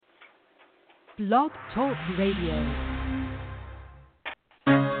Blog Talk Radio.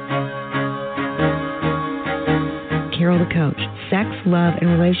 Carol the Coach. Sex, love, and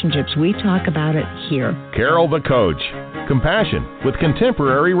relationships. We talk about it here. Carol the Coach. Compassion with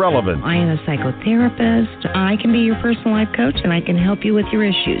contemporary relevance. I am a psychotherapist. I can be your personal life coach, and I can help you with your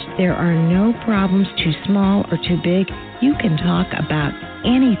issues. There are no problems too small or too big. You can talk about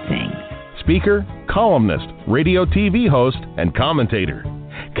anything. Speaker, columnist, radio TV host, and commentator.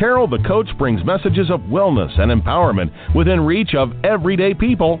 Carol the Coach brings messages of wellness and empowerment within reach of everyday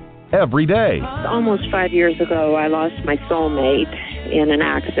people every day. Almost 5 years ago, I lost my soulmate in an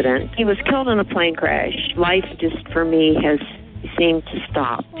accident. He was killed in a plane crash. Life just, for me, has seemed to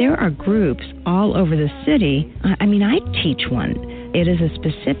stop. There are groups all over the city. I teach one. It is a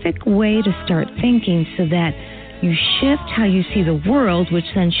specific way to start thinking so that you shift how you see the world, which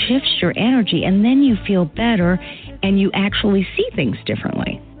then shifts your energy, and then you feel better and you actually see things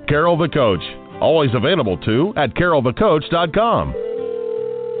differently. Carol the Coach. Always available, too, at carolthecoach.com.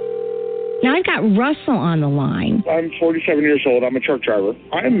 Now, I've got Russell on the line. I'm 47 years old. I'm a truck driver.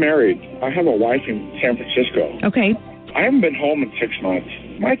 I'm married. I have a wife in San Francisco. Okay. I haven't been home in 6 months.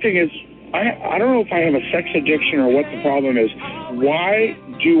 My thing is, I don't know if I have a sex addiction or what the problem is. Why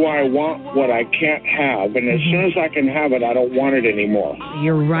do I want what I can't have? And as soon as I can have it, I don't want it anymore.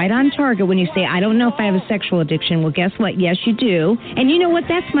 You're right on target when you say, I don't know if I have a sexual addiction. Well, guess what? Yes, you do. And you know what?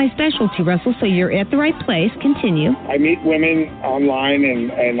 That's my specialty, Russell, so you're at the right place. Continue. I meet women online,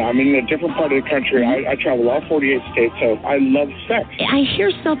 and I'm in a different part of the country. I travel all 48 states, so I love sex. I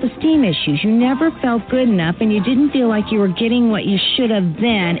hear self-esteem issues. You never felt good enough, and you didn't feel like you were getting what you should have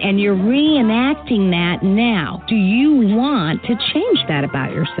then, and you're reenacting that now. Do you want to change that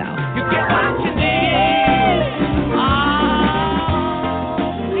about yourself? You get what you need.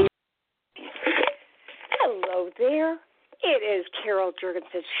 Hello there. It is Carol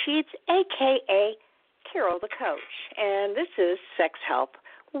Jurgensen-Sheets, a.k.a. Carol the Coach, and this is Sex Help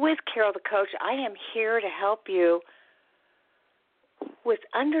with Carol the Coach. I am here to help you with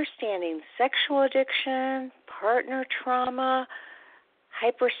understanding sexual addiction, partner trauma,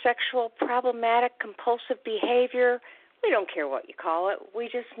 hypersexual, problematic, compulsive behavior. We don't care what you call it. We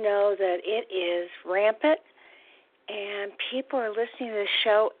just know that it is rampant, and people are listening to this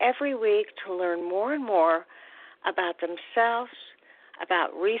show every week to learn more and more about themselves,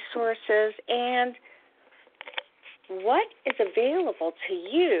 about resources, and what is available to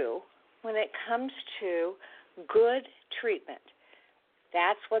you when it comes to good treatment.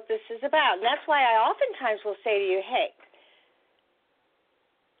 That's what this is about. And that's why I oftentimes will say to you, hey,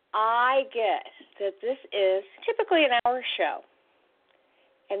 I get that this is typically an hour show,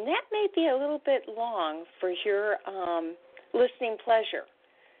 and that may be a little bit long for your listening pleasure.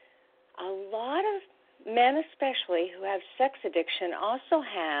 A lot of men especially who have sex addiction also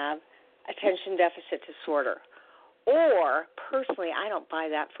have attention deficit disorder. Or, personally, I don't buy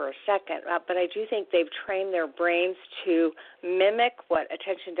that for a second, but I do think they've trained their brains to mimic what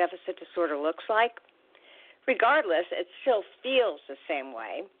attention deficit disorder looks like. Regardless, it still feels the same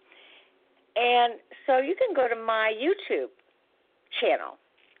way. And so you can go to my YouTube channel.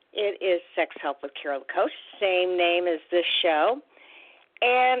 It is Sex Help with Carol the Coach, same name as this show.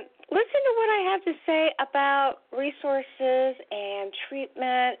 And listen to what I have to say about resources and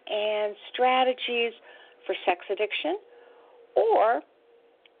treatment and strategies for sex addiction or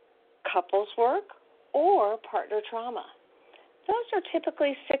couples work or partner trauma. Those are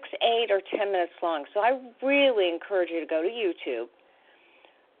typically 6, 8, or 10 minutes long. So I really encourage you to go to YouTube,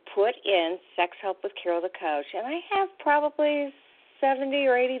 put in Sex Help with Carol the Coach, and I have probably 70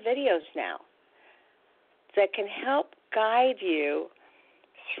 or 80 videos now that can help guide you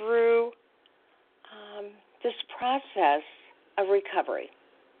through this process of recovery.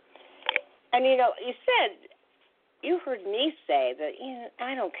 And, you heard me say that,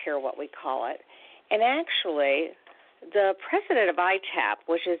 I don't care what we call it. And actually, the president of ITAP,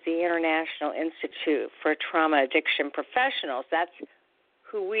 which is the International Institute for Trauma Addiction Professionals, that's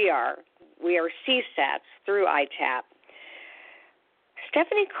who we are. We are CSATs through ITAP.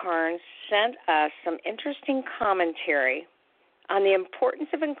 Stephanie Carnes sent us some interesting commentary on the importance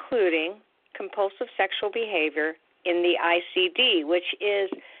of including compulsive sexual behavior in the ICD, which is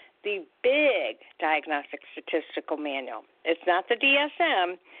the big diagnostic statistical manual. It's not the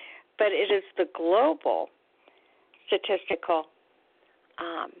DSM, but it is the global statistical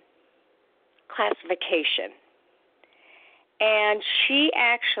classification. And she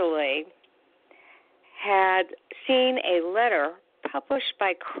actually had seen a letter published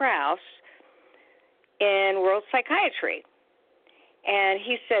by Krauss in World Psychiatry. And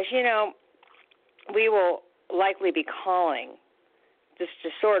he says, we will likely be calling this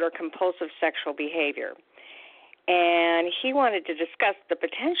disorder, compulsive sexual behavior. And he wanted to discuss the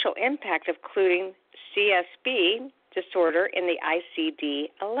potential impact of including CSB disorder in the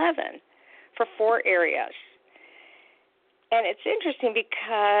ICD-11 for 4 areas. And it's interesting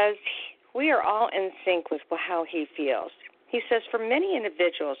because we are all in sync with how he feels. He says for many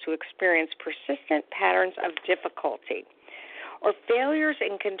individuals who experience persistent patterns of difficulty or failures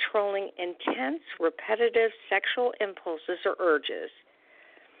in controlling intense, repetitive sexual impulses or urges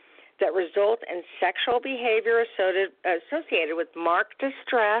that result in sexual behavior associated with marked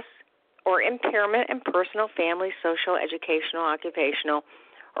distress or impairment in personal, family, social, educational, occupational,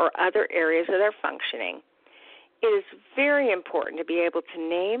 or other areas of their functioning, it is very important to be able to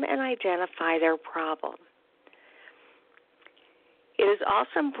name and identify their problem. It is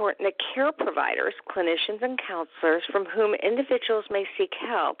also important that care providers, clinicians, and counselors from whom individuals may seek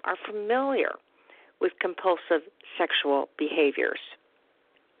help are familiar with compulsive sexual behaviors.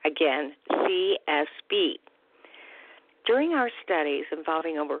 Again, CSB. During our studies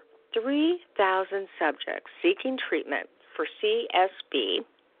involving over 3,000 subjects seeking treatment for CSB,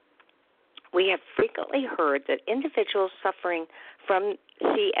 we have frequently heard that individuals suffering from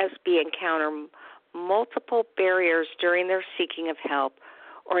CSB encounter multiple barriers during their seeking of help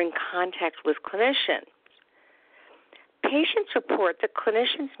or in contact with clinicians. Patients report that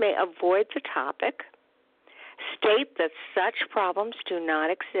clinicians may avoid the topic, state that such problems do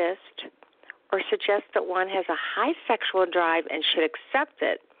not exist, or suggest that one has a high sexual drive and should accept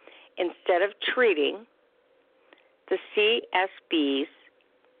it instead of treating the CSBs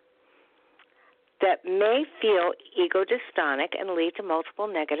that may feel ego dystonic and lead to multiple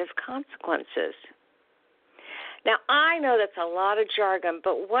negative consequences. Now, I know that's a lot of jargon,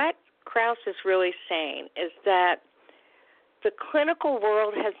 but what Krauss is really saying is that the clinical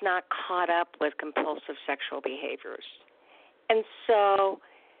world has not caught up with compulsive sexual behaviors. And so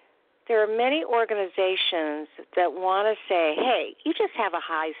there are many organizations that want to say, hey, you just have a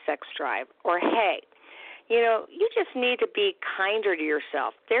high sex drive, or hey, you just need to be kinder to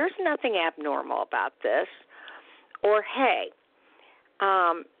yourself. There's nothing abnormal about this. Or, hey,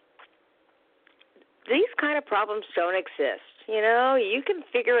 these kind of problems don't exist. You can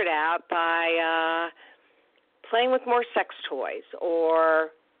figure it out by playing with more sex toys or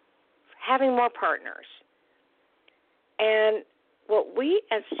having more partners. And what we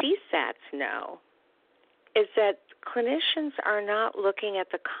as CSATs know is that clinicians are not looking at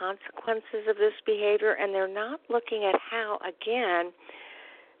the consequences of this behavior, and they're not looking at how, again,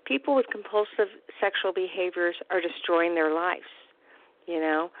 people with compulsive sexual behaviors are destroying their lives.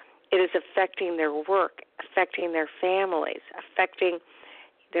 It is affecting their work, affecting their families, affecting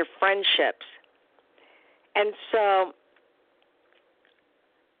their friendships. And so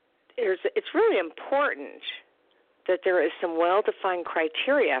it's really important that there is some well-defined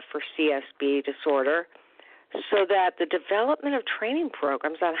criteria for CSB disorder so that the development of training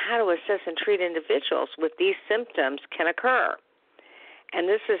programs on how to assess and treat individuals with these symptoms can occur. And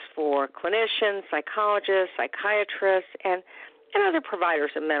this is for clinicians, psychologists, psychiatrists, and other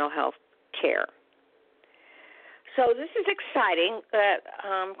providers of mental health care. So this is exciting that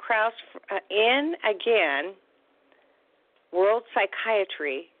Krauss, again, World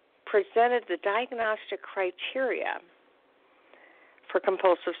Psychiatry, presented the diagnostic criteria for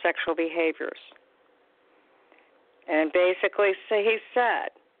compulsive sexual behaviors. And basically, he said,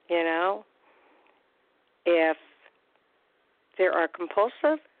 if there are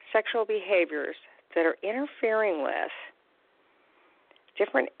compulsive sexual behaviors that are interfering with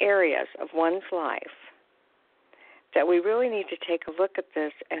different areas of one's life, that we really need to take a look at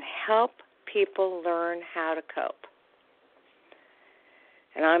this and help people learn how to cope.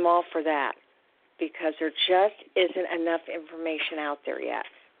 And I'm all for that because there just isn't enough information out there yet.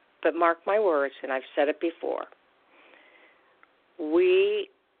 But mark my words, and I've said it before, we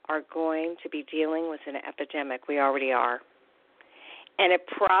are going to be dealing with an epidemic. We already are. And it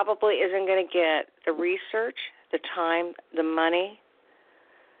probably isn't going to get the research, the time, the money,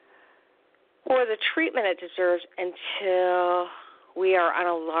 or the treatment it deserves until we are on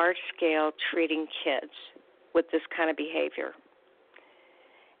a large scale treating kids with this kind of behavior.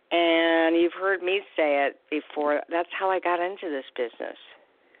 And you've heard me say it before, that's how I got into this business,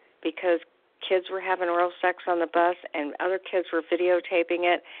 because kids were having oral sex on the bus and other kids were videotaping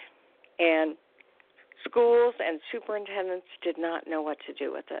it, and schools and superintendents did not know what to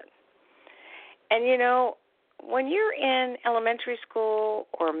do with it. And, when you're in elementary school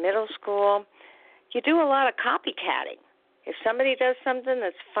or middle school, you do a lot of copycatting. If somebody does something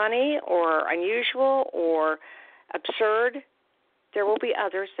that's funny or unusual or absurd, there will be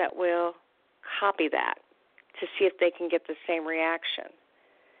others that will copy that to see if they can get the same reaction.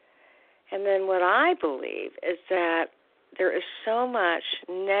 And then what I believe is that there is so much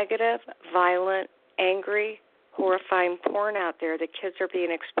negative, violent, angry, horrifying porn out there that kids are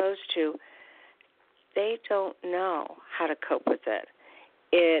being exposed to. They don't know how to cope with it.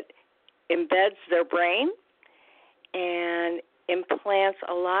 It embeds their brain and implants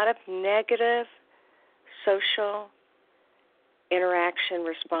a lot of negative social interaction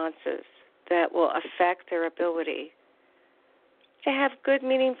responses that will affect their ability to have good,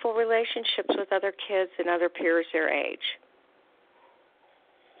 meaningful relationships with other kids and other peers their age.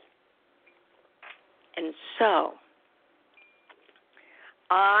 And so,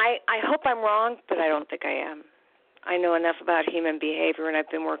 I hope I'm wrong, but I don't think I am. I know enough about human behavior, and I've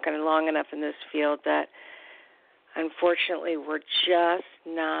been working long enough in this field that, unfortunately, we're just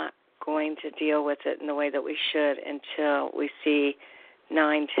not going to deal with it in the way that we should until we see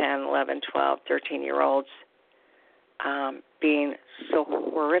 9, 10, 11, 12, 13-year-olds being so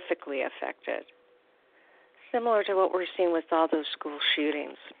horrifically affected, similar to what we're seeing with all those school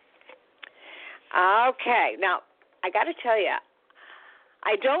shootings. Okay, now, I got to tell you,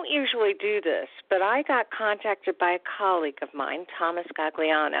 I don't usually do this, but I got contacted by a colleague of mine, Tom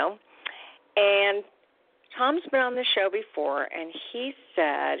Gagliano, and Tom's been on the show before, and he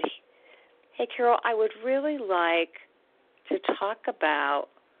said, hey, Carol, I would really like to talk about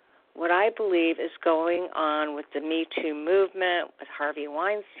what I believe is going on with the Me Too movement, with Harvey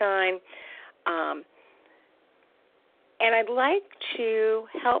Weinstein, and I'd like to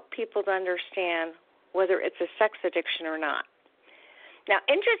help people to understand whether it's a sex addiction or not. Now,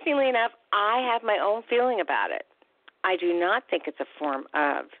 interestingly enough, I have my own feeling about it. I do not think it's a form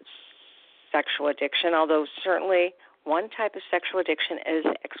of sexual addiction, although certainly one type of sexual addiction is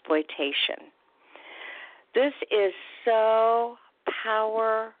exploitation. This is so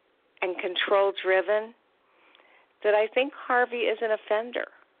power and control-driven that I think Harvey is an offender.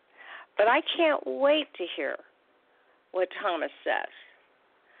 But I can't wait to hear what Thomas says.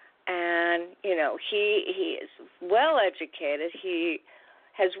 And, you know, he is well-educated. He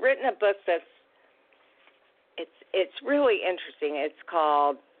has written a book that's, it's really interesting. It's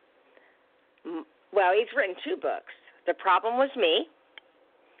called, well, he's written 2 books. The Problem Was Me,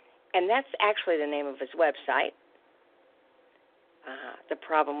 and that's actually the name of his website,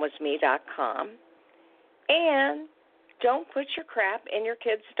 theproblemwasme.com, and Don't Put Your Crap in Your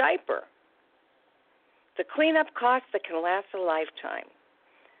Kid's Diaper. The cleanup costs that can last a lifetime.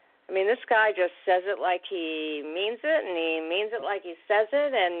 I mean, this guy just says it like he means it, and he means it like he says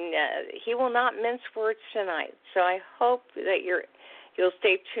it, and he will not mince words tonight. So I hope that you'll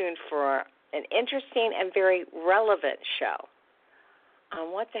stay tuned for an interesting and very relevant show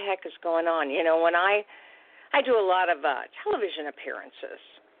on what the heck is going on. You know, when I do a lot of television appearances,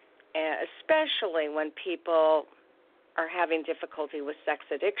 and especially when people are having difficulty with sex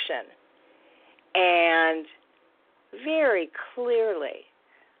addiction, and very clearly,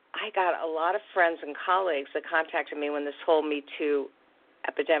 I got a lot of friends and colleagues that contacted me when this whole Me Too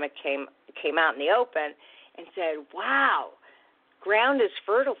epidemic came out in the open and said, wow, ground is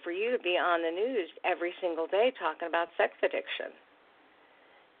fertile for you to be on the news every single day talking about sex addiction.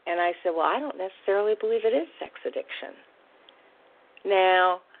 And I said, well, I don't necessarily believe it is sex addiction.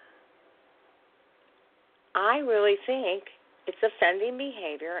 Now, I really think it's offending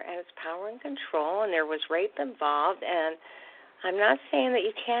behavior and it's power and control, and there was rape involved, and I'm not saying that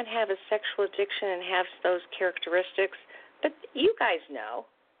you can't have a sexual addiction and have those characteristics, but you guys know,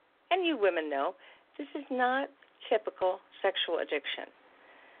 and you women know, this is not typical sexual addiction.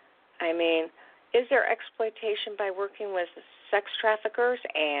 I mean, is there exploitation by working with sex traffickers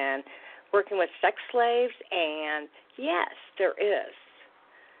and working with sex slaves? And yes, there is.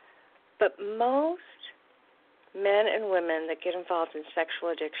 But most men and women that get involved in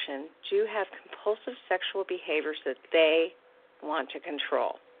sexual addiction do have compulsive sexual behaviors that they want to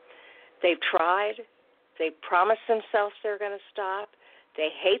control. They've tried. They've promised themselves they're going to stop. They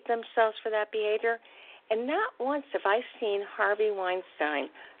hate themselves for that behavior. And not once have I seen Harvey Weinstein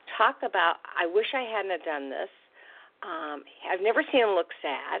talk about, I wish I hadn't have done this. I've never seen him look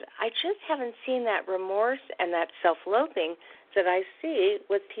sad. I just haven't seen that remorse and that self-loathing that I see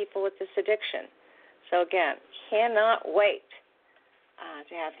with people with this addiction. So again, cannot wait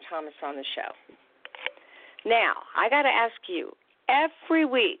to have Thomas on the show. Now, I got to ask you, every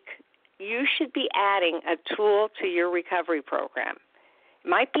week you should be adding a tool to your recovery program. It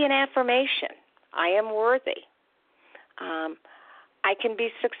might be an affirmation. I am worthy. I can be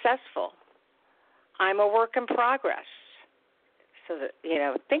successful. I'm a work in progress. So that, you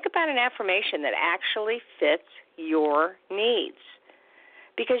know, think about an affirmation that actually fits your needs.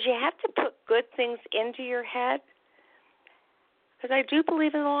 because you have to put good things into your head. Because I do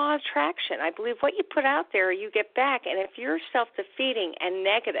believe in the law of attraction. I believe what you put out there, you get back. And if you're self-defeating and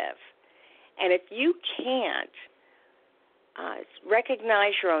negative, and if you can't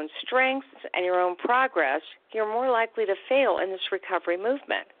recognize your own strengths and your own progress, you're more likely to fail in this recovery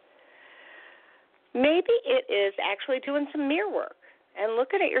movement. Maybe it is actually doing some mirror work and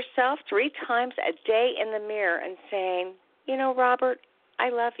looking at yourself 3 times a day in the mirror and saying, you know, Robert, I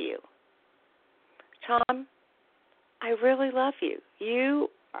love you. Tom, I really love you. You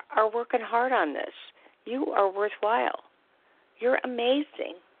are working hard on this. You are worthwhile. You're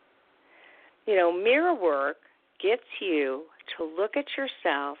amazing. You know, mirror work gets you to look at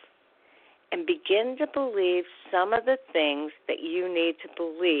yourself and begin to believe some of the things that you need to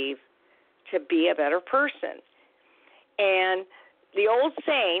believe to be a better person. And the old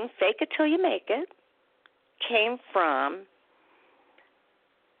saying, fake it till you make it, came from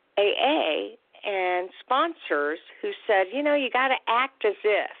AA and sponsors who said, you know, you got to act as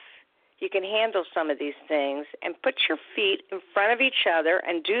if you can handle some of these things and put your feet in front of each other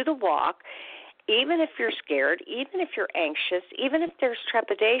and do the walk, even if you're scared, even if you're anxious, even if there's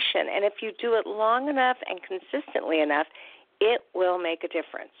trepidation. And if you do it long enough and consistently enough, it will make a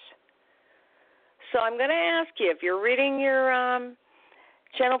difference. So I'm going to ask you, if you're reading your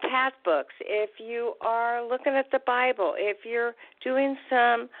Gentle Path books, if you are looking at the Bible, if you're doing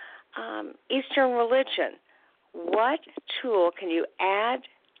some Eastern religion, what tool can you add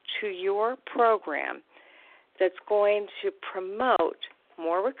to your program that's going to promote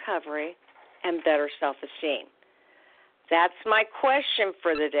more recovery and better self-esteem? That's my question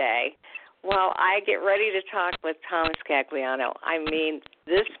for the day. While I get ready to talk with Thomas Gagliano, I mean,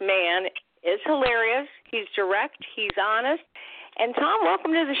 this man is hilarious. He's direct. He's honest. And Tom,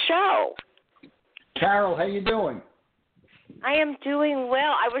 welcome to the show. Carol, how you doing? I am doing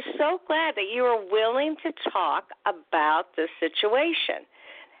well. I was so glad that you were willing to talk about the situation.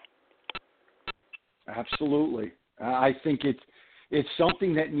 Absolutely. I think it's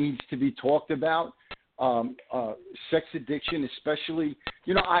something that needs to be talked about. Sex addiction, especially,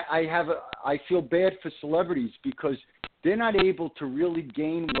 you know, I feel bad for celebrities because they're not able to really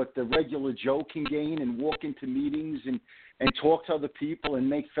gain what the regular Joe can gain and walk into meetings and talk to other people and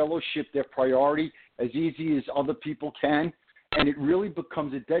make fellowship their priority as easy as other people can. And it really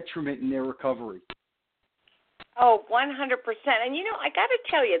becomes a detriment in their recovery. Oh, 100%. And, you know, I got to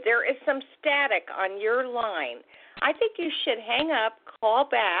tell you, there is some static on your line. I think you should hang up, call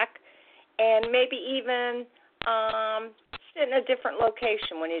back, and maybe even sit in a different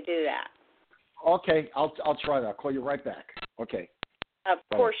location when you do that. Okay, I'll try that. I'll call you right back. Okay. Of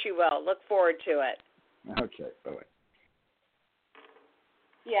course you will. Look forward to it. Okay, bye-bye.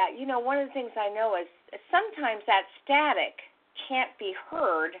 Yeah, you know, one of the things I know is sometimes that static can't be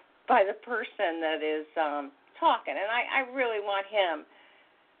heard by the person that is talking, and I really want him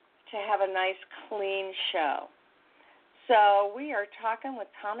to have a nice, clean show. So we are talking with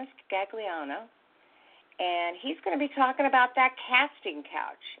Thomas Gagliano, and he's going to be talking about that casting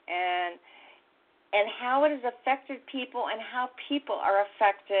couch and how it has affected people and how people are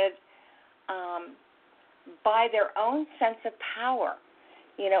affected by their own sense of power.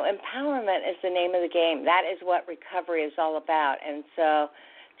 You know, empowerment is the name of the game. That is what recovery is all about. And so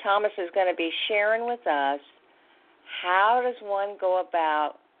Thomas is going to be sharing with us how does one go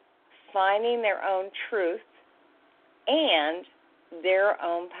about finding their own truth and their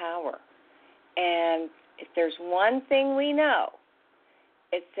own power. And if there's one thing we know,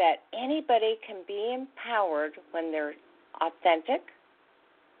 it's that anybody can be empowered when they're authentic,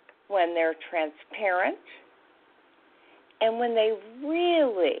 when they're transparent, and when they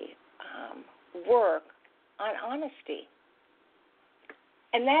really work on honesty.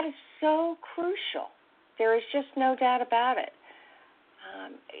 And that is so crucial. There is just no doubt about it.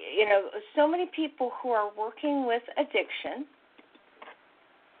 You know, so many people who are working with addiction,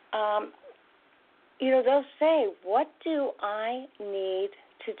 you know, they'll say, what do I need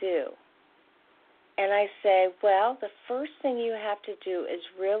to do? And I say, well, the first thing you have to do is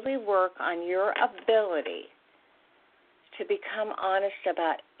really work on your ability to become honest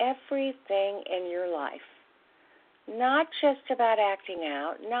about everything in your life. Not just about acting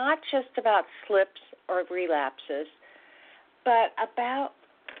out, not just about slips or relapses, but about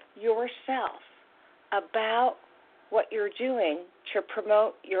yourself, about what you're doing to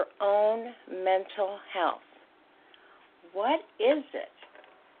promote your own mental health. What is it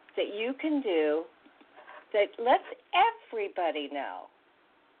that you can do that lets everybody know,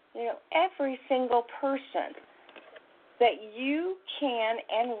 you know, every single person, that you can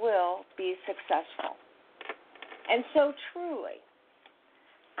and will be successful? And so truly,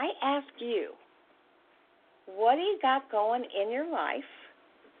 I ask you, what do you got going in your life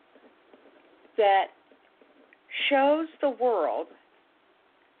that shows the world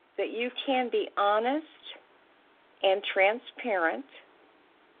that you can be honest and transparent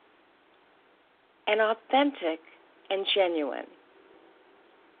and authentic and genuine?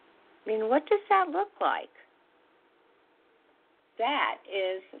 I mean, what does that look like? That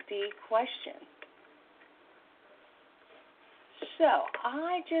is the question. So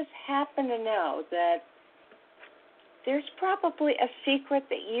I just happen to know that there's probably a secret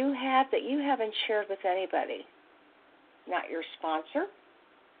that you have that you haven't shared with anybody. Not your sponsor,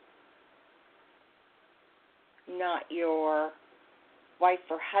 not your wife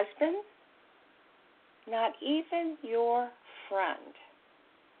or husband, not even your friend.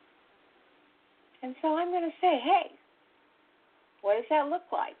 And so I'm going to say, hey, what does that look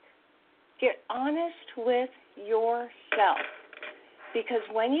like? Get honest with yourself. Because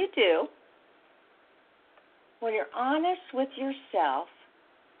when you do, when you're honest with yourself,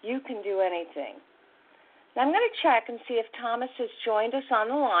 you can do anything. Now I'm going to check and see if Thomas has joined us on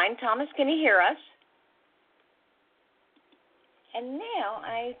the line. Thomas, can you hear us? And now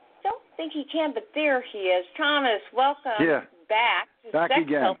I don't think he can, but there he is. Thomas, welcome back. Back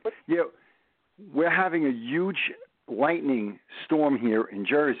again. Yeah, we're having a huge lightning storm here in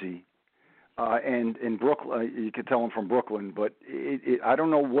Jersey, and in Brooklyn. You can tell I'm from Brooklyn, but I don't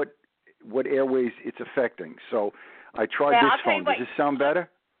know what airways it's affecting. So I tried this phone. Does this sound better?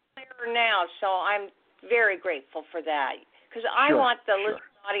 Clearer now, so I'm very grateful for that, because I want the listening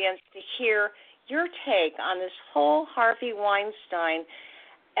audience to hear your take on this whole Harvey Weinstein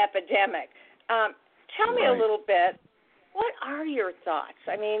epidemic. Tell me a little bit, what are your thoughts?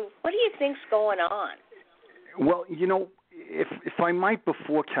 I mean, what do you think's going on? Well, you know, if I might,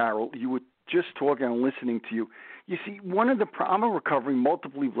 before Carol, you were just talking and listening to you. You see, I'm a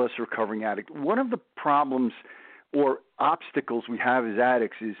multiply recovering addict. One of the problems or obstacles we have as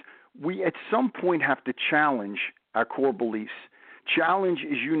addicts is we at some point have to challenge our core beliefs. Challenge,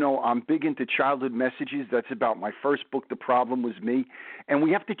 as you know, I'm big into childhood messages. That's about my first book, The Problem Was Me. And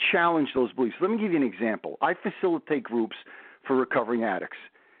we have to challenge those beliefs. Let me give you an example. I facilitate groups for recovering addicts.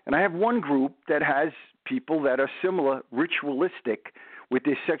 And I have one group that has people that are similar, ritualistic with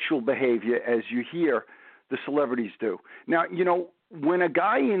their sexual behavior, as you hear the celebrities do. Now, you know, when a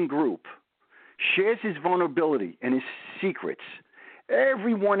guy in group shares his vulnerability and his secrets,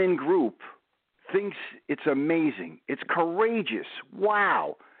 everyone in group thinks it's amazing. It's courageous.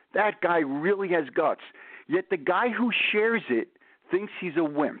 Wow, that guy really has guts. Yet the guy who shares it thinks he's a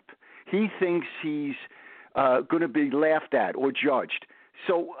wimp. He thinks he's going to be laughed at or judged.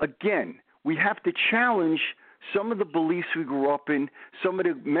 So, again, we have to challenge some of the beliefs we grew up in, some of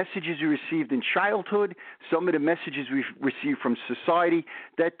the messages we received in childhood, some of the messages we've received from society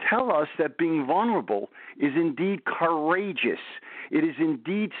that tell us that being vulnerable is indeed courageous. It is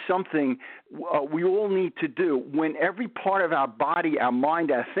indeed something we all need to do when every part of our body, our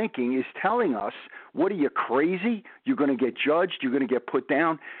mind, our thinking is telling us, what are you, crazy? You're going to get judged. You're going to get put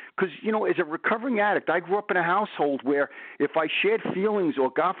down. Because, you know, as a recovering addict, I grew up in a household where if I shared feelings or,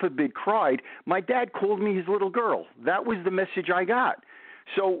 God forbid, cried, my dad called me his little girl. That was the message I got.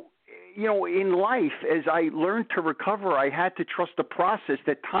 So, you know, in life, as I learned to recover, I had to trust the process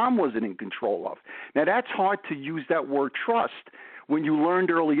that Tom wasn't in control of. Now, that's hard to use that word trust when you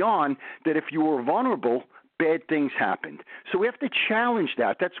learned early on that if you were vulnerable, bad things happened. So we have to challenge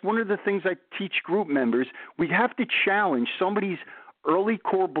that. That's one of the things I teach group members. We have to challenge somebody's early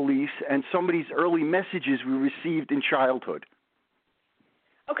core beliefs and somebody's early messages we received in childhood.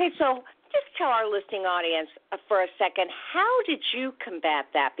 Okay, so just tell our listening audience for a second, how did you combat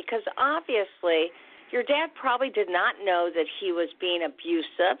that? Because obviously your dad probably did not know that he was being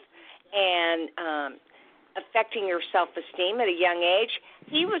abusive and affecting your self-esteem at a young age.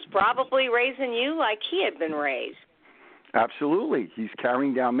 He was probably raising you like he had been raised. Absolutely. He's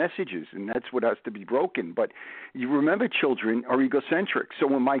carrying down messages, and that's what has to be broken. But you remember, children are egocentric. So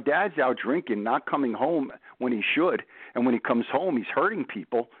when my dad's out drinking, not coming home when he should, and when he comes home, he's hurting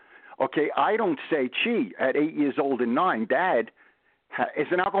people, okay, I don't say, gee, at 8 years old and 9, Dad is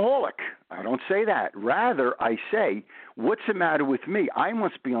an alcoholic. I don't say that. Rather, I say, what's the matter with me? I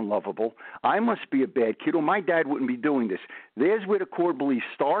must be unlovable. I must be a bad kid, or my dad wouldn't be doing this. There's where the core belief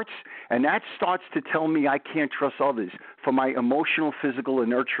starts, and that starts to tell me I can't trust others for my emotional, physical, and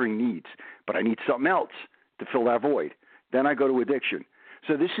nurturing needs. But I need something else to fill that void. Then I go to addiction.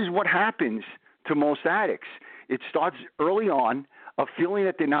 So this is what happens to most addicts. It starts early on of feeling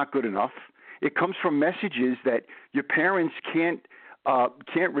that they're not good enough. It comes from messages that your parents can't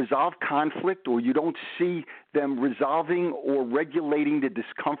can't resolve conflict, or you don't see them resolving or regulating the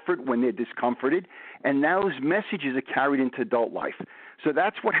discomfort when they're discomforted, and those messages are carried into adult life. So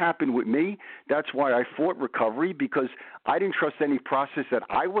that's what happened with me. That's why I fought recovery, because I didn't trust any process that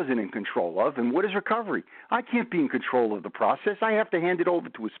I wasn't in control of. And what is recovery? I can't be in control of the process. I have to hand it over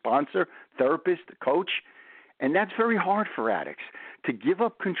to a sponsor, therapist, coach, and that's very hard for addicts, to give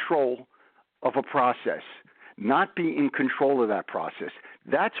up control of a process, not be in control of that process.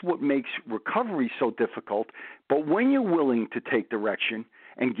 That's what makes recovery so difficult. But when you're willing to take direction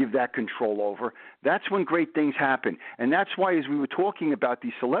and give that control over, that's when great things happen. And that's why, as we were talking about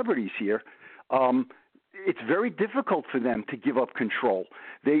these celebrities here, it's very difficult for them to give up control.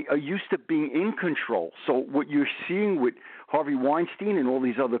 They are used to being in control. So what you're seeing with Harvey Weinstein and all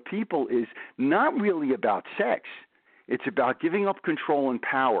these other people is not really about sex. It's about giving up control and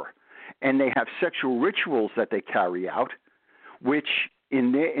power. And they have sexual rituals that they carry out, which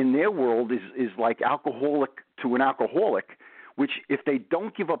in their world is like alcoholic to an alcoholic, which if they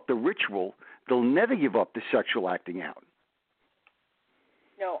don't give up the ritual, they'll never give up the sexual acting out.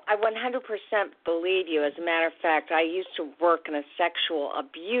 No, I 100% believe you. As a matter of fact, I used to work in a sexual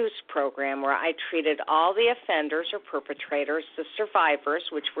abuse program where I treated all the offenders or perpetrators, the survivors,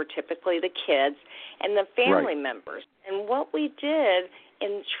 which were typically the kids, and the family members. And what we did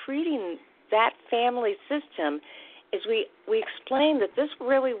in treating that family system is we explained that this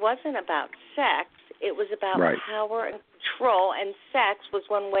really wasn't about sex. It was about power and control, and sex was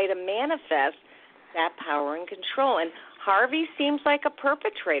one way to manifest that power and control. And Harvey seems like a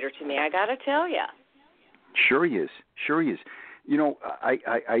perpetrator to me, I got to tell you. Sure he is. Sure he is. You know,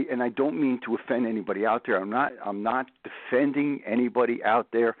 I don't mean to offend anybody out there. I'm not defending anybody out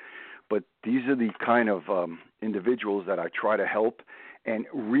there, but these are the kind of individuals that I try to help. And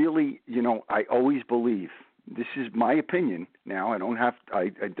really, you know, I always believe, this is my opinion now, I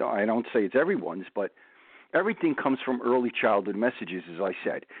don't say it's everyone's, but everything comes from early childhood messages, as I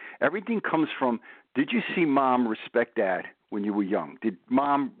said. Everything comes from, did you see mom respect dad when you were young? Did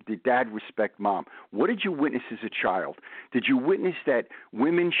dad respect mom? What did you witness as a child? Did you witness that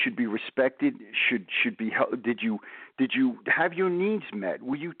women should be respected, should be held? Did you have your needs met?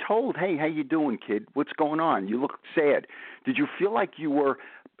 Were you told, hey, how you doing, kid? What's going on? You look sad. Did you feel like you were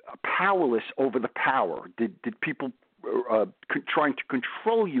powerless over the power? Did people trying to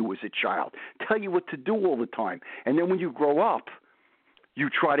control you as a child, tell you what to do all the time? And then when you grow up, you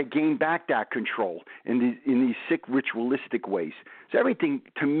try to gain back that control in these sick ritualistic ways. So everything,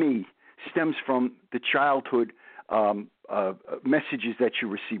 to me, stems from the childhood messages that you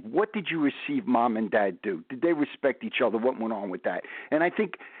receive. What did you receive mom and dad do? Did they respect each other? What went on with that? And I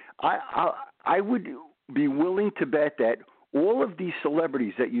think I would be willing to bet that all of these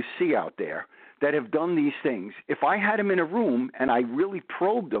celebrities that you see out there that have done these things, if I had them in a room and I really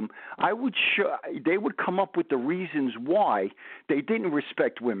probed them, they would come up with the reasons why they didn't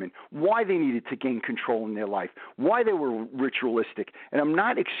respect women, why they needed to gain control in their life, why they were ritualistic. And I'm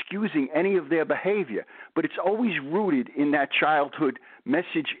not excusing any of their behavior, but it's always rooted in that childhood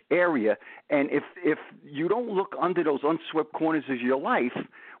message area. And if you don't look under those unswept corners of your life,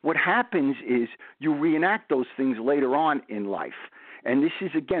 what happens is you reenact those things later on in life. And this is,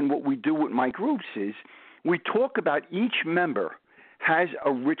 again, what we do with my groups is we talk about each member has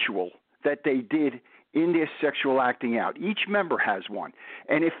a ritual that they did in their sexual acting out. Each member has one.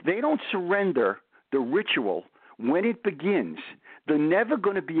 And if they don't surrender the ritual when it begins, they're never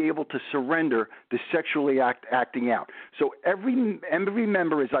going to be able to surrender the sexually acting out. So every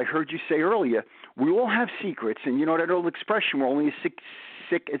member, as I heard you say earlier, we all have secrets. And you know that old expression, we're only as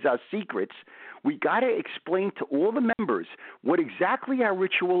sick as our secrets. We got to explain to all the members what exactly our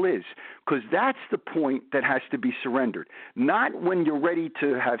ritual is, because that's the point that has to be surrendered. Not when you're ready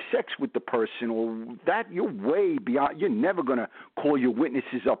to have sex with the person, or that you're way beyond. You're never going to call your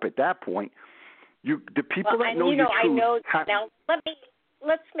witnesses up at that point. The people that know your truth. Now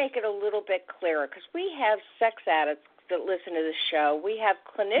let's make it a little bit clearer, because we have sex addicts that listen to the show. We have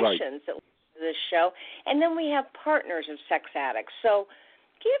clinicians that listen to this show, and then we have partners of sex addicts. So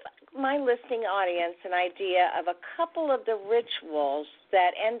give my listening audience an idea of a couple of the rituals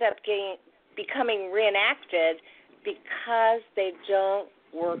that end up becoming reenacted because they don't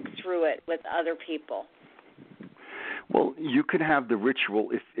work through it with other people. Well, you could have the ritual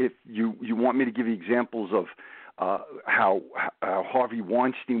if you want me to give you examples of how Harvey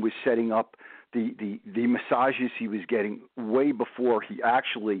Weinstein was setting up the massages he was getting way before he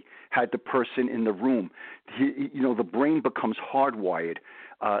actually had the person in the room. The brain becomes hardwired.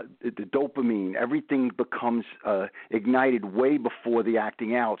 the dopamine, everything becomes ignited way before the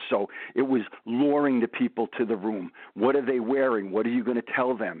acting out. So it was luring the people to the room. What are they wearing? What are you going to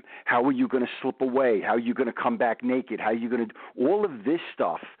tell them? How are you going to slip away? How are you going to come back naked? How are you going to – all of this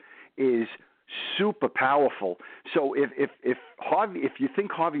stuff is super powerful. So if you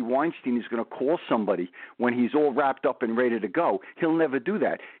think Harvey Weinstein is going to call somebody when he's all wrapped up and ready to go, he'll never do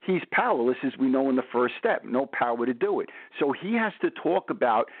that. He's powerless, as we know in the first step, no power to do it. So he has to talk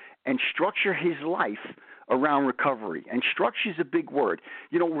about and structure his life around recovery. And structure is a big word.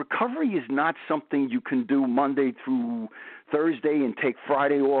 Recovery is not something you can do Monday through Thursday and take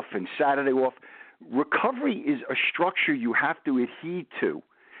Friday off and Saturday off. Recovery is a structure you have to adhere to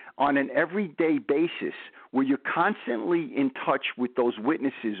on an everyday basis, where you're constantly in touch with those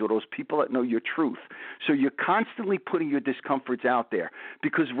witnesses or those people that know your truth. So you're constantly putting your discomforts out there,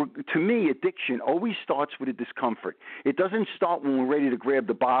 because to me, addiction always starts with a discomfort. It doesn't start when we're ready to grab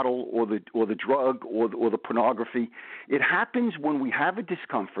the bottle or the drug or the pornography. It happens when we have a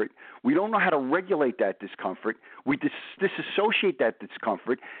discomfort. We don't know how to regulate that discomfort. We disassociate that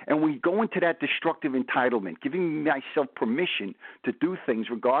discomfort, and we go into that destructive entitlement, giving myself permission to do things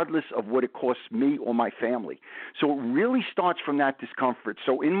regardless of what it costs me or my family. So it really starts from that discomfort.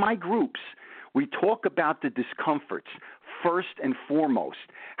 So in my groups, we talk about the discomforts first and foremost.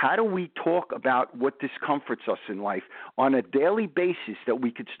 How do we talk about what discomforts us in life on a daily basis, that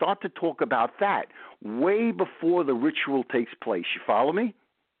we could start to talk about that way before the ritual takes place? You follow me?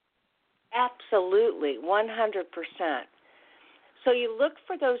 Absolutely, 100%. So you look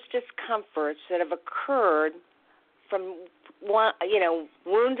for those discomforts that have occurred from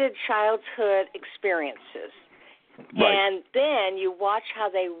wounded childhood experiences. Right. And then you watch how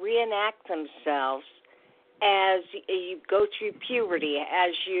they reenact themselves as you go through puberty,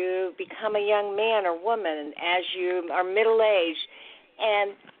 as you become a young man or woman, as you are middle-aged.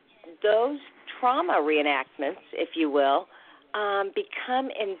 And those trauma reenactments, if you will, become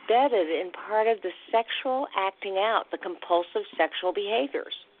embedded in part of the sexual acting out, the compulsive sexual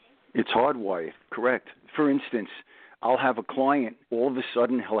behaviors. It's hardwired, correct. For instance, I'll have a client, all of a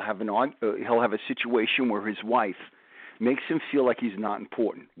sudden he'll have a situation where his wife makes him feel like he's not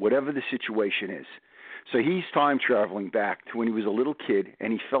important, whatever the situation is. So he's time traveling back to when he was a little kid,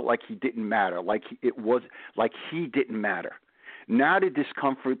 and he felt like he didn't matter, like he didn't matter. Now the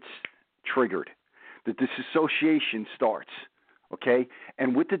discomfort's triggered. The disassociation starts, okay?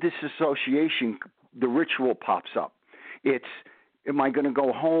 And with the disassociation, the ritual pops up. It's, am I going to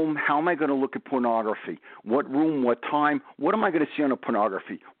go home? How am I going to look at pornography? What room, what time? What am I going to see on the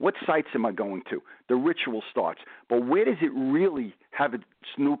pornography? What sites am I going to? The ritual starts. But where does it really have its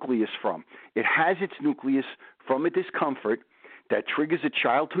nucleus from? It has its nucleus from a discomfort that triggers a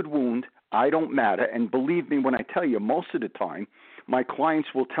childhood wound. I don't matter. And believe me when I tell you, most of the time, my clients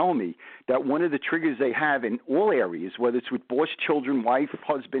will tell me that one of the triggers they have in all areas, whether it's with boss, children, wife,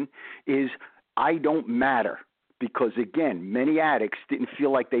 husband, is I don't matter. Because, again, many addicts didn't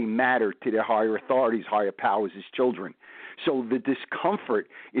feel like they mattered to their higher authorities, higher powers as children. So the discomfort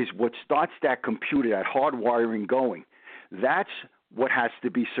is what starts that computer, that hardwiring going. That's what has to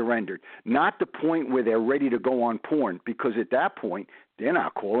be surrendered, not the point where they're ready to go on porn, because at that point, they're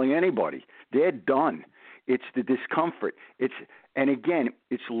not calling anybody. They're done. It's the discomfort. And again,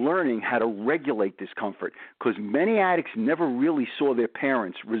 it's learning how to regulate discomfort, because many addicts never really saw their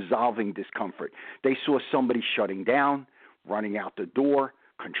parents resolving discomfort. They saw somebody shutting down, running out the door,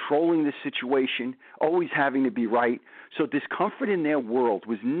 controlling the situation, always having to be right. So discomfort in their world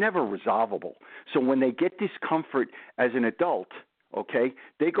was never resolvable. So when they get discomfort as an adult, okay,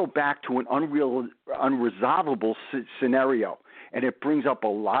 they go back to an unresolvable scenario, and it brings up a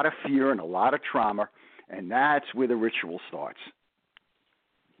lot of fear and a lot of trauma, and that's where the ritual starts.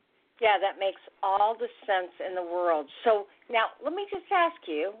 Yeah, that makes all the sense in the world. So now let me just ask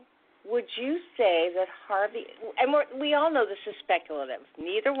you, would you say that Harvey, and we all know this is speculative.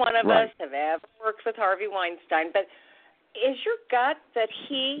 Neither one of us have ever worked with Harvey Weinstein, but is your gut that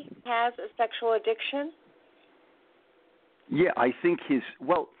he has a sexual addiction? Yeah, I think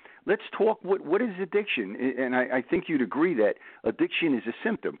let's talk, what is addiction? And I think you'd agree that addiction is a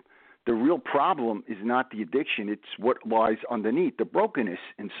symptom. The real problem is not the addiction. It's what lies underneath, the brokenness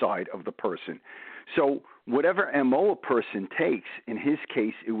inside of the person. So whatever MO a person takes, in his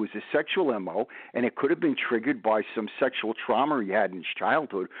case, it was a sexual MO, and it could have been triggered by some sexual trauma he had in his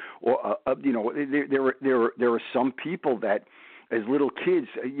childhood. Or, there are some people that, as little kids,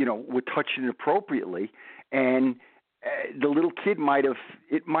 were touched inappropriately, and the little kid might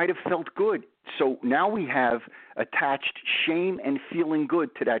have felt good. So now we have attached shame and feeling good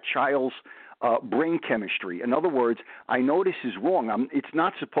to that child's brain chemistry. In other words, I know this is wrong. It's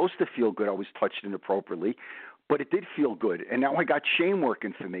not supposed to feel good. I was touched inappropriately, but it did feel good. And now I got shame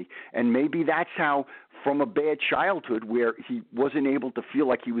working for me. And maybe that's how, from a bad childhood where he wasn't able to feel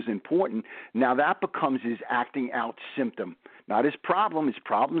like he was important, now that becomes his acting out symptom. Not his problem. His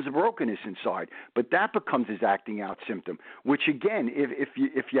problem is a brokenness inside, but that becomes his acting out symptom. Which again,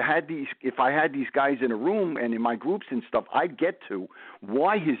 if I had these guys in a room and in my groups and stuff, I'd get to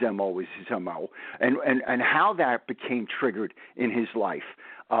why his MO is his MO and how that became triggered in his life.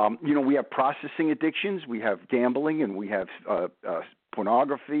 We have processing addictions, we have gambling, and we have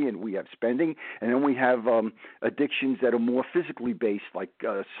pornography, and we have spending, and then we have addictions that are more physically based, like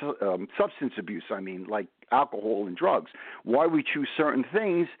substance abuse. Like alcohol and drugs. Why we choose certain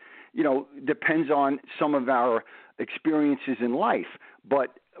things, depends on some of our experiences in life.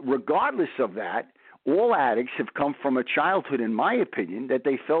 But regardless of that, all addicts have come from a childhood, in my opinion, that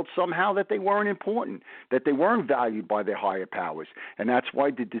they felt somehow that they weren't important, that they weren't valued by their higher powers. And that's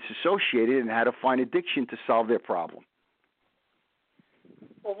why they disassociated and had to find addiction to solve their problem.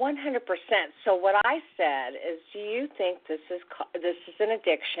 Well, 100%. So what I said is, do you think this is an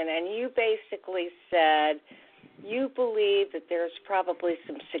addiction? And you basically said you believe that there's probably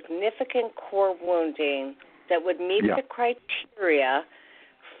some significant core wounding that would meet the criteria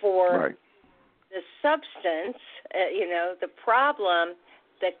for the substance, the problem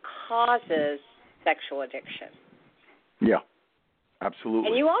that causes sexual addiction. Yeah, absolutely.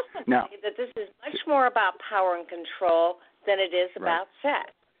 And you also say that this is much more about power and control than it is about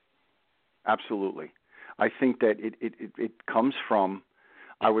sex. Absolutely. I think that it comes from,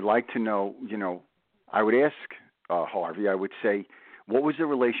 I would like to know, I would ask Harvey, I would say, what was the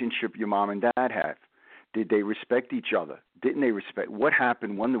relationship your mom and dad had? Did they respect each other? Didn't they respect? What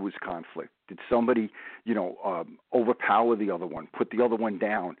happened when there was conflict? Did somebody, overpower the other one, put the other one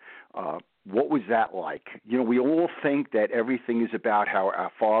down? What was that like? We all think that everything is about how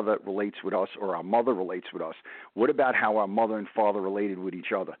our father relates with us or our mother relates with us. What about how our mother and father related with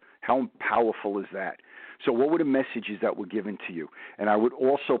each other? How powerful is that? So what were the messages that were given to you? And I would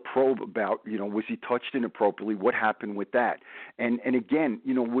also probe about, was he touched inappropriately? What happened with that? And again,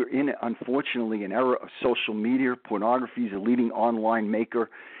 we're in, unfortunately, an era of social media. Pornography is a leading online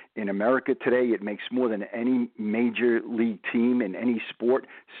maker in America today. It makes more than any major league team in any sport.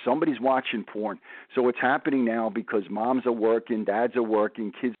 Somebody's watching porn. So it's happening now because moms are working, dads are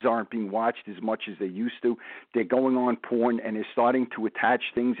working, kids aren't being watched as much as they used to. They're going on porn, and they're starting to attach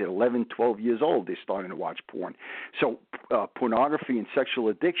things at 11, 12 years old. They're starting to watch porn. So pornography and sexual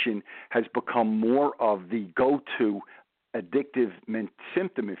addiction has become more of the go-to addictive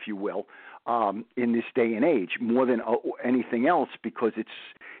symptom, if you will, in this day and age, more than anything else, because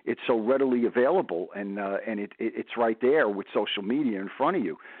it's so readily available and it's right there with social media in front of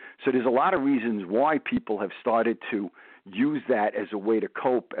you. So there's a lot of reasons why people have started to use that as a way to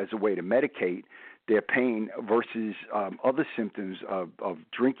cope, as a way to medicate their pain versus other symptoms of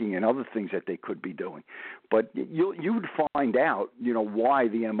drinking and other things that they could be doing. But you would find out, why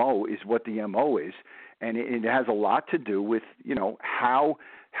the MO is what the MO is, and it has a lot to do with,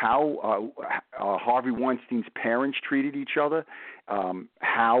 how Harvey Weinstein's parents treated each other,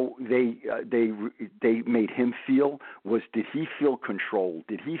 how they made him feel. Did he feel controlled?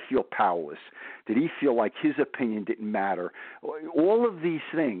 Did he feel powerless? Did he feel like his opinion didn't matter? All of these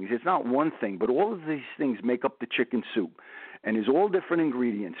things, it's not one thing, but all of these things make up the chicken soup. And there's all different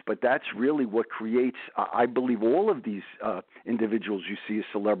ingredients, but that's really what creates, I believe, all of these individuals you see as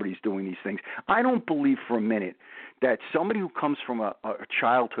celebrities doing these things. I don't believe for a minute that somebody who comes from a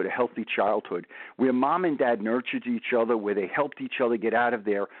childhood, a healthy childhood, where mom and dad nurtured each other, where they helped each other get out of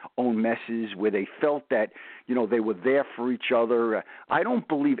their own messes, where they felt that, they were there for each other. I don't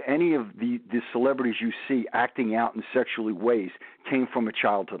believe any of the celebrities you see acting out in sexually ways came from a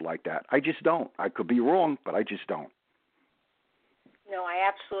childhood like that. I just don't. I could be wrong, but I just don't. No, I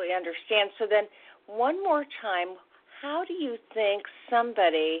absolutely understand. So then, one more time, how do you think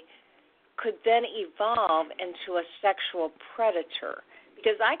somebody could then evolve into a sexual predator?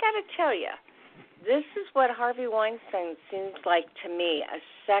 Because I got to tell you, this is what Harvey Weinstein seems like to me, a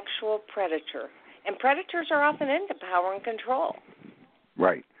sexual predator. And predators are often into power and control.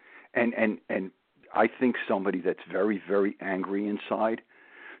 Right. And I think somebody that's very, very angry inside,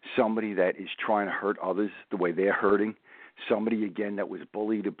 somebody that is trying to hurt others the way they're hurting, somebody, again, that was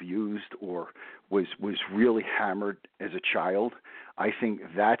bullied, abused, or was really hammered as a child, I think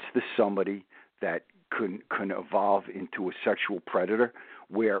that's the somebody that can evolve into a sexual predator,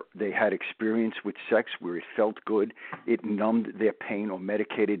 where they had experience with sex, where it felt good, it numbed their pain or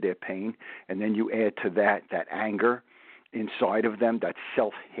medicated their pain, and then you add to that anger inside of them, that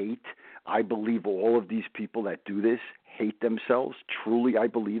self-hate. I believe all of these people that do this hate themselves. Truly, I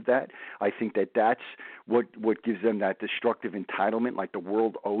believe that. I think that that's what gives them that destructive entitlement, like the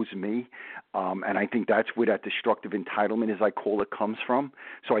world owes me. And I think that's where that destructive entitlement, as I call it, comes from.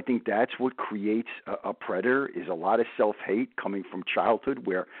 So I think that's what creates a predator, is a lot of self-hate coming from childhood,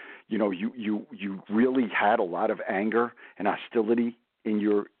 where, you know, you really had a lot of anger and hostility in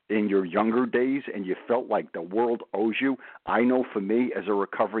your younger days, and you felt like the world owes you. I know for me, as a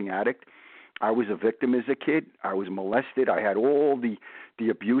recovering addict, I was a victim as a kid. I was molested. I had all the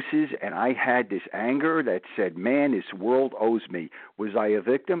abuses, and I had this anger that said, man, this world owes me. Was I a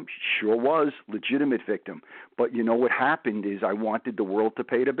victim? Sure was, legitimate victim. But you know what happened is I wanted the world to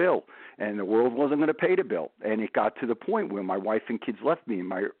pay the bill, and the world wasn't going to pay the bill. And it got to the point where my wife and kids left me in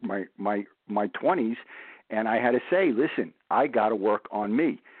my 20s, and I had to say, listen, I got to work on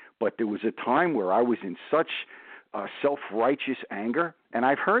me. But there was a time where I was in such self-righteous anger, and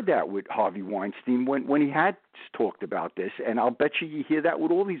I've heard that with Harvey Weinstein when he had talked about this, and I'll bet you hear that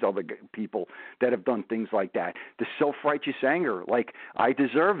with all these other people that have done things like that. The self-righteous anger, like, I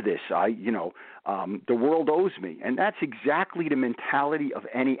deserve this, the world owes me. And that's exactly the mentality of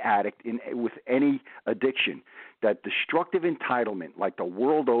any addict with any addiction, that destructive entitlement, like the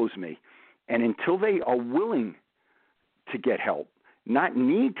world owes me. And until they are willing to get help, not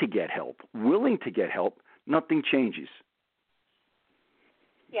need to get help, willing to get help, nothing changes.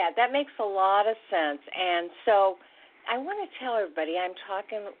 Yeah, that makes a lot of sense. And so I want to tell everybody I'm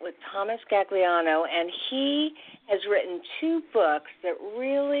talking with Thomas Gagliano, and he has written 2 books that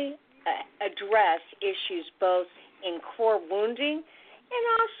really address issues both in core wounding and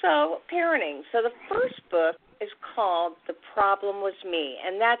also parenting. So the first book is called The Problem Was Me,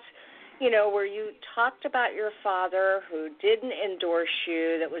 and that's, you know, where you talked about your father who didn't endorse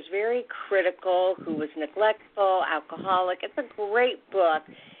you, that was very critical, who was neglectful, alcoholic. It's a great book,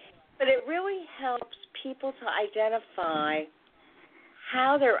 but it really helps people to identify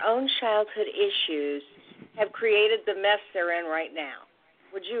how their own childhood issues have created the mess they're in right now.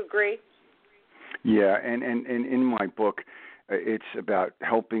 Would you agree? Yeah, and in my book, it's about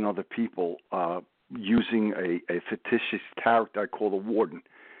helping other people using a fictitious character I call the warden.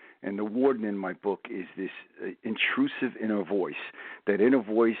 And the warden in my book is this intrusive inner voice, that inner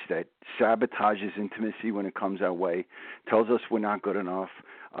voice that sabotages intimacy when it comes our way, tells us we're not good enough,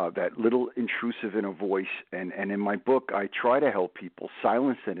 that little intrusive inner voice. And in my book, I try to help people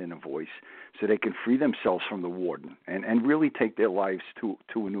silence that inner voice so they can free themselves from the warden and really take their lives to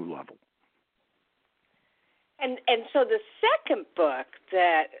a new level. And so the second book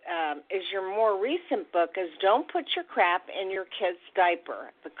that is your more recent book is Don't Put Your Crap in Your Kid's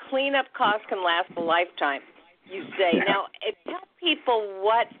Diaper. The cleanup cost can last a lifetime, you say. Yeah. Now, tell people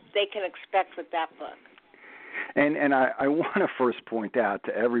what they can expect with that book. And I want to first point out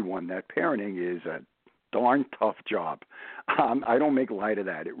to everyone that parenting is a darn tough job. I don't make light of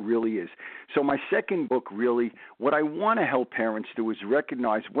that. It really is. So my second book, really, what I want to help parents do is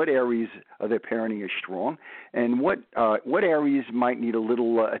recognize what areas of their parenting is strong and what areas might need a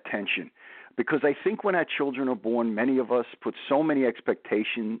little attention. Because I think when our children are born, many of us put so many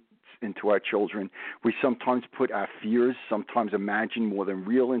expectations into our children. We sometimes put our fears, sometimes imagine more than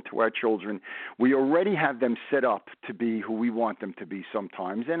real into our children. We already have them set up to be who we want them to be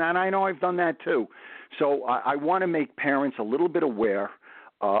sometimes, and I know I've done that too. So I want to make parents a little bit aware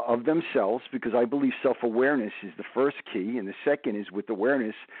of themselves, because I believe self-awareness is the first key, and the second is with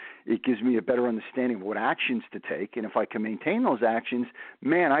awareness, it gives me a better understanding of what actions to take, and if I can maintain those actions,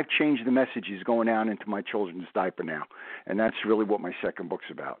 man, I've changed the messages going down into my children's diaper now, and that's really what my second book's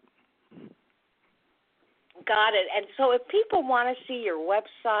about. Got it. And so if people want to see your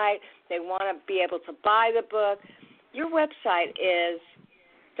website, they want to be able to buy the book, your website is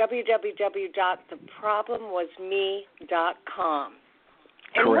www.theproblemwasme.com.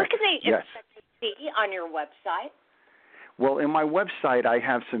 And Correct. what can they Yes. expect to see on your website? Well, in my website, I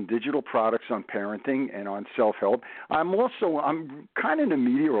have some digital products on parenting and on self-help. I'm kind of in the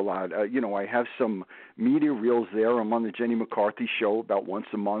media a lot. I have some media reels there. I'm on the Jenny McCarthy show about once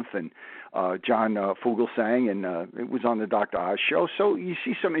a month, and John Fugelsang, and it was on the Dr. Oz show. So you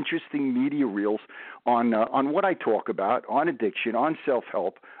see some interesting media reels on what I talk about, on addiction, on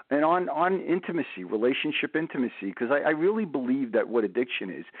self-help, and on intimacy, relationship intimacy, because I really believe that what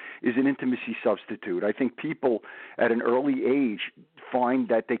addiction is an intimacy substitute. I think people at an early age find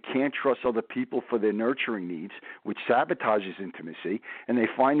that they can't trust other people for their nurturing needs, which sabotages intimacy, and they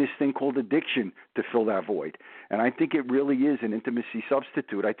find this thing called addiction to fill that void. And I think it really is an intimacy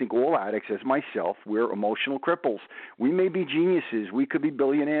substitute. I think all addicts addicts as myself, we're emotional cripples. We may be geniuses. We could be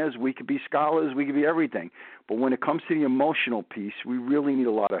billionaires. We could be scholars. We could be everything. But when it comes to the emotional piece, we really need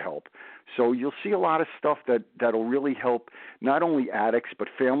a lot of help. So you'll see a lot of stuff that'll really help not only addicts but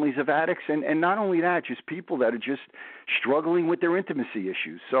families of addicts, and not only that, just people that are just struggling with their intimacy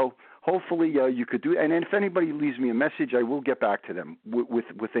issues. So hopefully you could do. And if anybody leaves me a message, I will get back to them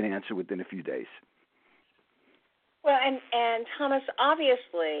with an answer within a few days. Well, and Thomas,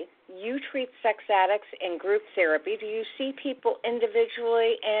 obviously, you treat sex addicts in group therapy. Do you see people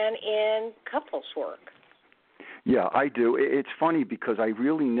individually and in couples work? Yeah, I do. It's funny because I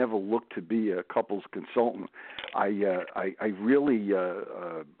really never looked to be a couples consultant. I really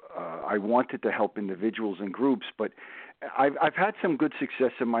I wanted to help individuals and groups, but I've had some good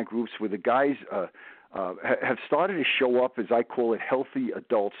success in my groups where the guys have started to show up, as I call it, healthy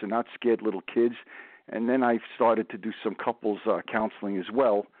adults and not scared little kids. And then I started to do some couples counseling as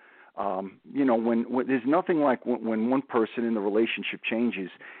well. When there's nothing like when one person in the relationship changes,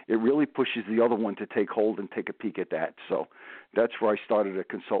 it really pushes the other one to take hold and take a peek at that. So that's where I started to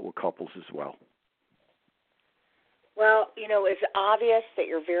consult with couples as well. Well, it's obvious that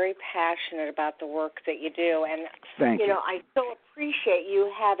you're very passionate about the work that you do. And, Thank you. I so appreciate you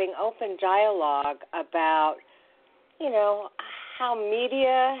having open dialogue about, how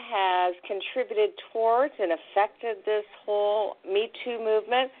media has contributed towards and affected this whole Me Too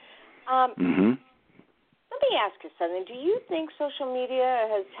movement. Let me ask you something. Do you think social media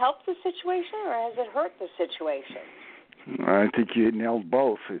has helped the situation or has it hurt the situation? I think you nailed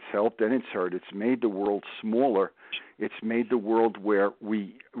both. It's helped and it's hurt. It's made the world smaller. It's made the world where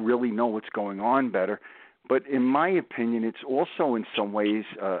we really know what's going on better. But in my opinion, it's also in some ways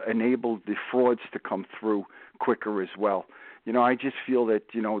enabled the frauds to come through quicker as well. I just feel that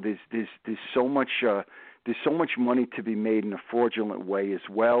there's so much money to be made in a fraudulent way as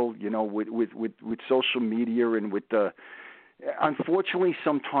well. With social media and with the unfortunately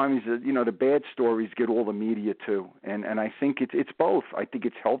sometimes the bad stories get all the media too, and I think it's both. I think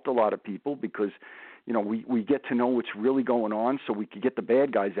it's helped a lot of people because we get to know what's really going on, so we can get the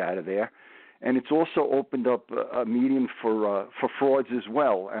bad guys out of there. And it's also opened up a medium for frauds as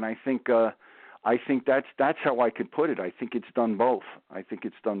well. And I think that's how I could put it. I think it's done both.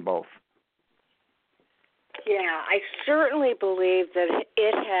 Yeah, I certainly believe that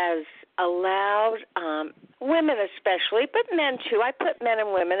it has allowed women especially, but men too. I put men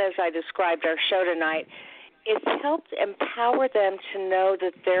and women as I described our show tonight. It's helped empower them to know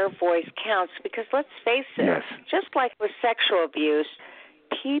that their voice counts because let's face it, yes. Just like with sexual abuse,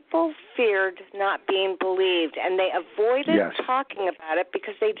 people feared not being believed, and they avoided talking about it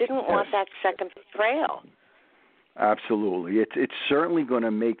because they didn't want that second betrayal. Absolutely. It's certainly going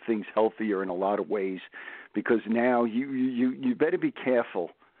to make things healthier in a lot of ways because now you better be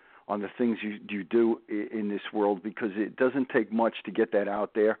careful on the things you do in this world because it doesn't take much to get that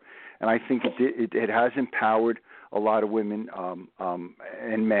out there. And I think it has empowered a lot of women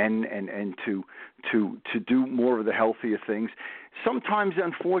and men and to do more of the healthier things. Sometimes,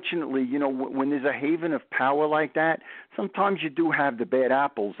 unfortunately, when there's a haven of power like that, sometimes you do have the bad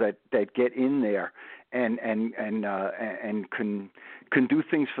apples that get in there and can do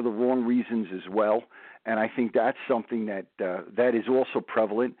things for the wrong reasons as well. And I think that's something that is also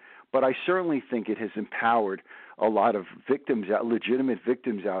prevalent. But I certainly think it has empowered a lot of victims, legitimate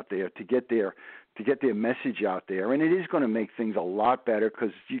victims out there, to get their message out there, and it is going to make things a lot better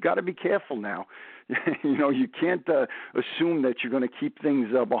because you got to be careful now. You can't assume that you're going to keep things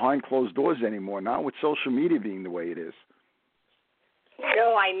behind closed doors anymore. Not with social media being the way it is.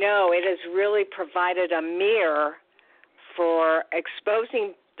 No, I know it has really provided a mirror for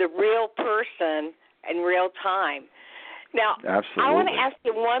exposing the real person in real time. Now, absolutely. I want to ask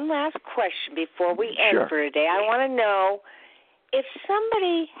you one last question before we end for today. I want to know if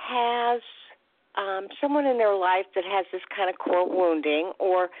somebody has someone in their life that has this kind of core wounding,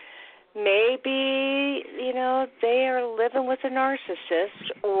 or maybe, they are living with a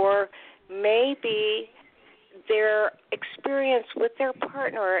narcissist, or maybe their experience with their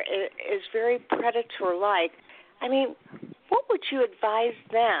partner is very predator-like. I mean, what would you advise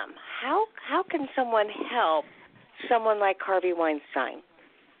them? How can someone help someone like Harvey Weinstein?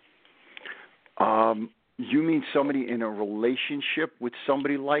 You mean somebody in a relationship with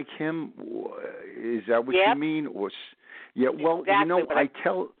somebody like him? Is that what you mean? Or well, exactly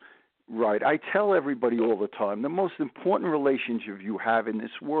I tell everybody all the time, the most important relationship you have in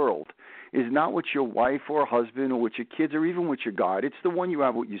this world is not with your wife or husband or with your kids or even with your God. It's the one you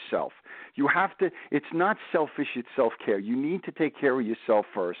have with yourself. You have to, it's not selfish, it's self-care. You need to take care of yourself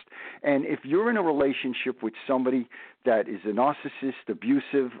first. And if you're in a relationship with somebody that is a narcissist,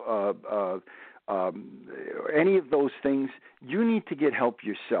 abusive, any of those things, you need to get help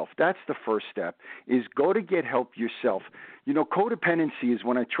yourself. That's the first step, is go to get help yourself. You know, codependency is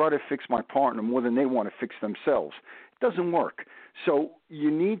when I try to fix my partner more than they want to fix themselves. It doesn't work. So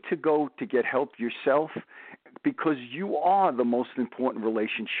you need to go to get help yourself, because you are the most important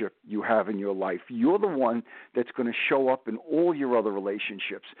relationship you have in your life. You're the one that's going to show up in all your other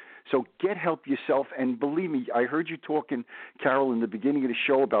relationships. So get help yourself. And believe me, I heard you talking, Carol, in the beginning of the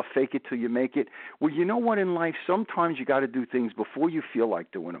show about fake it till you make it. Well, you know what, in life, sometimes you got to do things before you feel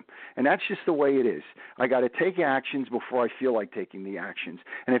like doing them. And that's just the way it is. I got to take actions before I feel like taking the actions.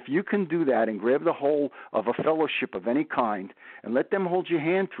 And if you can do that and grab the whole of a fellowship of any kind and let them hold your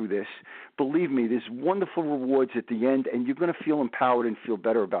hand through this, believe me, there's wonderful rewards at the end, and you're going to feel empowered and feel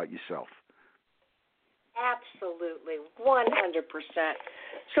better about yourself. Absolutely, 100%.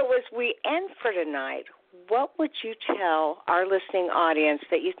 So as we end for tonight, what would you tell our listening audience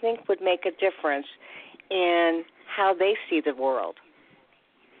that you think would make a difference in how they see the world?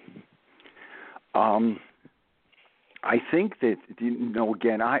 I think that, you know,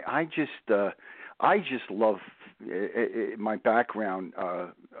 again, I just love my background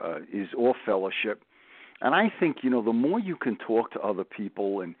is all fellowship. And I think, you know, the more you can talk to other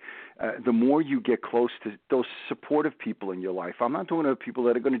people and the more you get close to those supportive people in your life. I'm not talking about people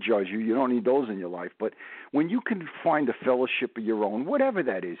that are going to judge you. You don't need those in your life. But when you can find a fellowship of your own, whatever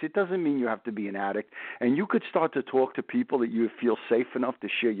that is, it doesn't mean you have to be an addict. And you could start to talk to people that you feel safe enough to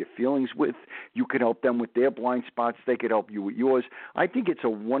share your feelings with. You could help them with their blind spots. They could help you with yours. I think it's a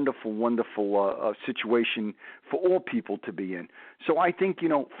wonderful, wonderful situation for all people to be in. So I think, you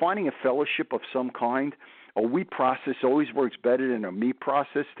know, finding a fellowship of some kind, a we process always works better than a me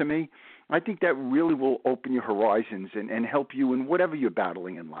process to me. I think that really will open your horizons and help you in whatever you're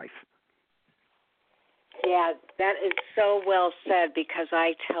battling in life. Yeah, that is so well said, because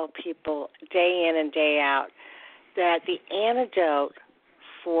I tell people day in and day out that the antidote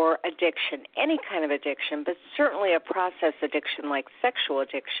for addiction, any kind of addiction, but certainly a process addiction like sexual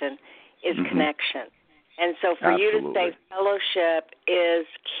addiction, is connection. And so for you to say fellowship is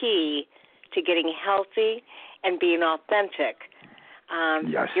key to getting healthy and being authentic.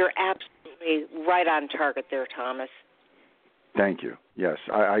 Yes. You're absolutely right on target there, Thomas. Thank you. Yes,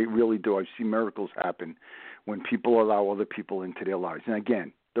 I really do. I see miracles happen when people allow other people into their lives. And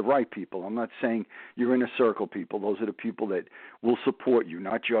again, the right people. I'm not saying you're in a circle people. Those are the people that will support you,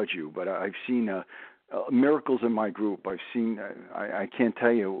 not judge you. But I've seen miracles in my group. I've seen, I can't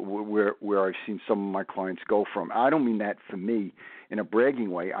tell you where I've seen some of my clients go from. I don't mean that for me in a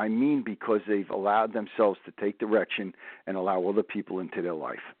bragging way. I mean because they've allowed themselves to take direction and allow other people into their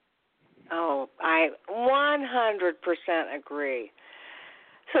life. Oh, I 100% agree.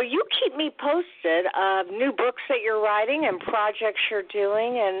 So you keep me posted of new books that you're writing and projects you're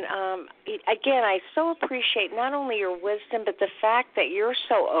doing. And, again, I so appreciate not only your wisdom, but the fact that you're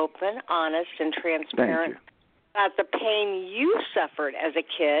so open, honest, and transparent about the pain you suffered as a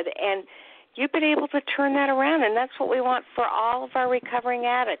kid. And you've been able to turn that around. And that's what we want for all of our recovering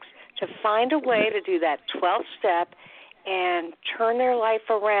addicts, to find a way to do that 12-step and turn their life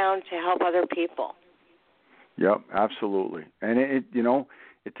around to help other people. Yep, absolutely. And it you know,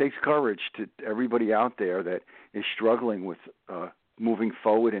 it takes courage to everybody out there that is struggling with moving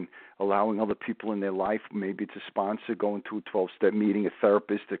forward and allowing other people in their life. Maybe it's a sponsor going to a 12-step meeting, a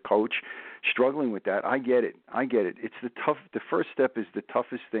therapist, a coach, struggling with that. I get it. It's the first step is the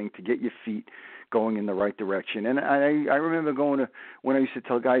toughest thing, to get your feet going in the right direction. And I remember when I used to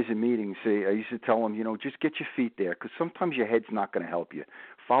tell guys in meetings, I used to tell them, you know, just get your feet there, because sometimes your head's not going to help you.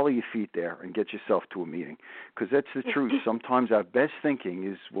 Follow your feet there and get yourself to a meeting, because that's the truth. Sometimes our best thinking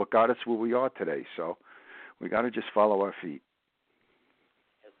is what got us where we are today. So we got to just follow our feet.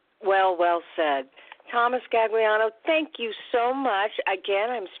 Well said. Thomas Gagliano, thank you so much. Again,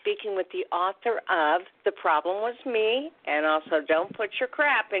 I'm speaking with the author of The Problem Was Me, and also Don't Put Your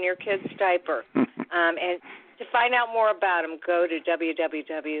Crap in Your Kid's Diaper. And to find out more about him, go to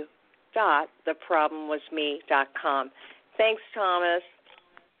www.theproblemwasme.com. Thanks, Thomas.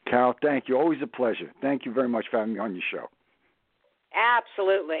 Carol, thank you. Always a pleasure. Thank you very much for having me on your show.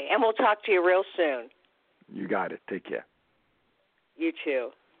 Absolutely. And we'll talk to you real soon. You got it. Take care. You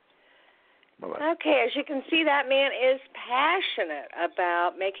too. Bye-bye. Okay, as you can see, that man is passionate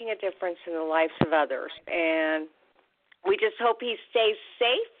about making a difference in the lives of others. And we just hope he stays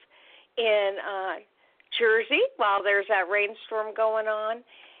safe in Jersey while there's that rainstorm going on.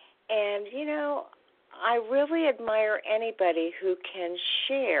 And, you know, I really admire anybody who can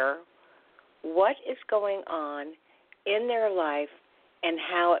share what is going on in their life and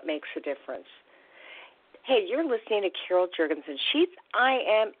how it makes a difference. Hey, you're listening to Carol Jurgensen-Sheets. I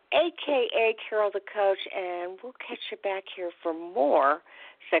am a.k.a. Carol the Coach, and we'll catch you back here for more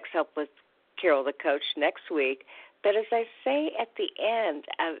Sex Help with Carol the Coach next week. But as I say at the end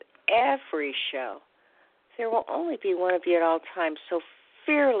of every show, there will only be one of you at all times, so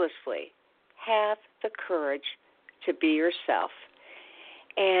fearlessly have the courage to be yourself.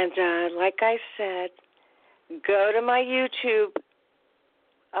 And like I said, go to my YouTube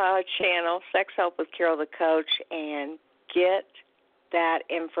channel, Sex Help with Carol the Coach, and get that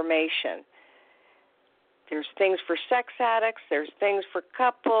information. There's things for sex addicts, there's things for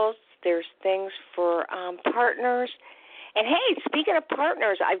couples, there's things for partners. And hey, speaking of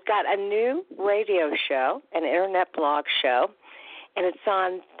partners, I've got a new radio show, an internet blog show, and it's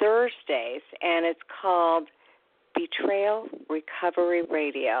on Thursdays, and it's called Betrayal Recovery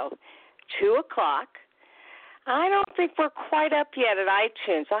Radio, 2 o'clock. I don't think we're quite up yet at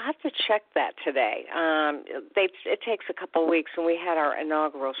iTunes. I'll have to check that today. It takes a couple weeks, and we had our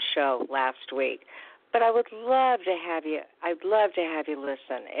inaugural show last week. But I would love to have you. I'd love to have you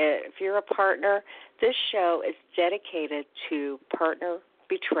listen. If you're a partner, this show is dedicated to partner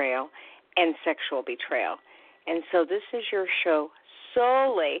betrayal and sexual betrayal. And so this is your show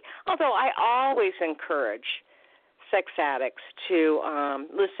solely, although I always encourage sex addicts to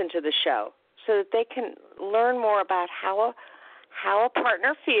listen to the show so that they can learn more about how a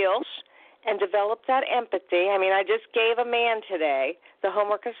partner feels and develop that empathy. I mean, I just gave a man today the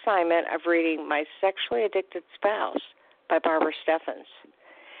homework assignment of reading My Sexually Addicted Spouse by Barbara Steffens.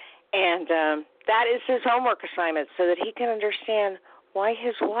 And that is his homework assignment so that he can understand why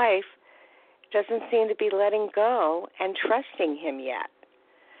his wife doesn't seem to be letting go and trusting him yet.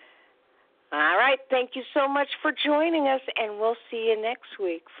 All right, thank you so much for joining us, and we'll see you next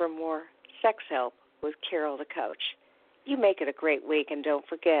week for more Sex Help with Carol the Coach. You make it a great week, and don't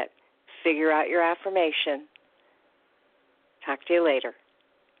forget, figure out your affirmation. Talk to you later.